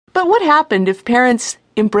But what happened if parents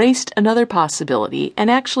embraced another possibility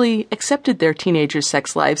and actually accepted their teenagers'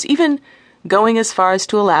 sex lives, even going as far as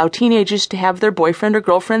to allow teenagers to have their boyfriend or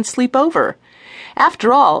girlfriend sleep over?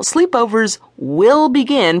 After all, sleepovers will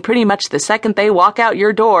begin pretty much the second they walk out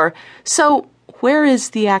your door, so where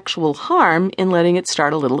is the actual harm in letting it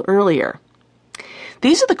start a little earlier?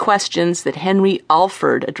 These are the questions that Henry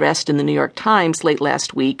Alford addressed in the New York Times late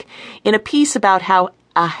last week in a piece about how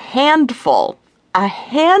a handful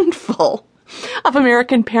of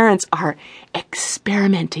American parents are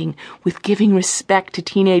experimenting with giving respect to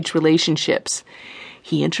teenage relationships.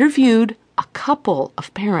 He interviewed a couple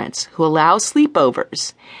of parents who allow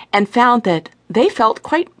sleepovers and found that they felt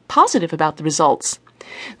quite positive about the results.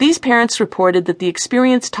 These parents reported that the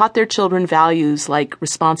experience taught their children values like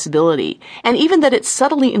responsibility, and even that it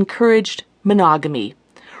subtly encouraged monogamy.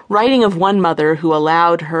 Writing of one mother who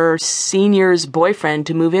allowed her senior's boyfriend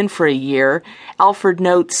to move in for a year, Alford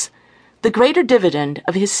notes, "The greater dividend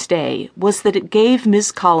of his stay was that it gave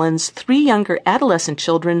Ms. Collins' 3 younger adolescent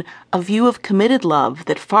children a view of committed love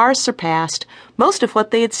that far surpassed most of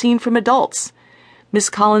what they had seen from adults. Ms.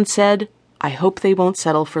 Collins said, 'I hope they won't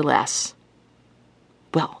settle for less.'"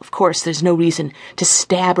 Well, of course, there's no reason to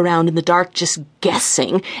stab around in the dark just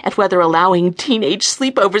guessing at whether allowing teenage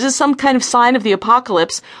sleepovers is some kind of sign of the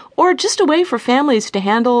apocalypse or just a way for families to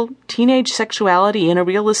handle teenage sexuality in a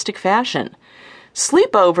realistic fashion.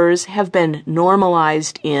 Sleepovers have been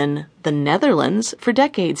normalized in the Netherlands for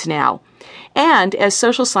decades now. And as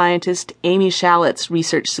social scientist Amy Shalet's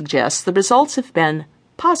research suggests, the results have been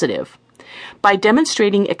positive. By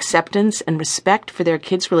demonstrating acceptance and respect for their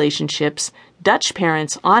kids' relationships, Dutch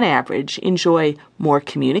parents, on average, enjoy more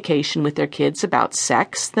communication with their kids about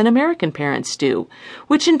sex than American parents do,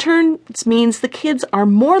 which in turn means the kids are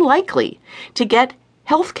more likely to get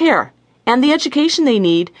health care and the education they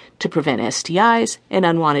need to prevent STIs and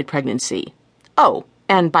unwanted pregnancy. Oh,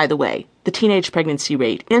 and by the way, the teenage pregnancy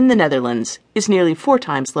rate in the Netherlands is nearly 4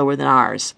 times lower than ours.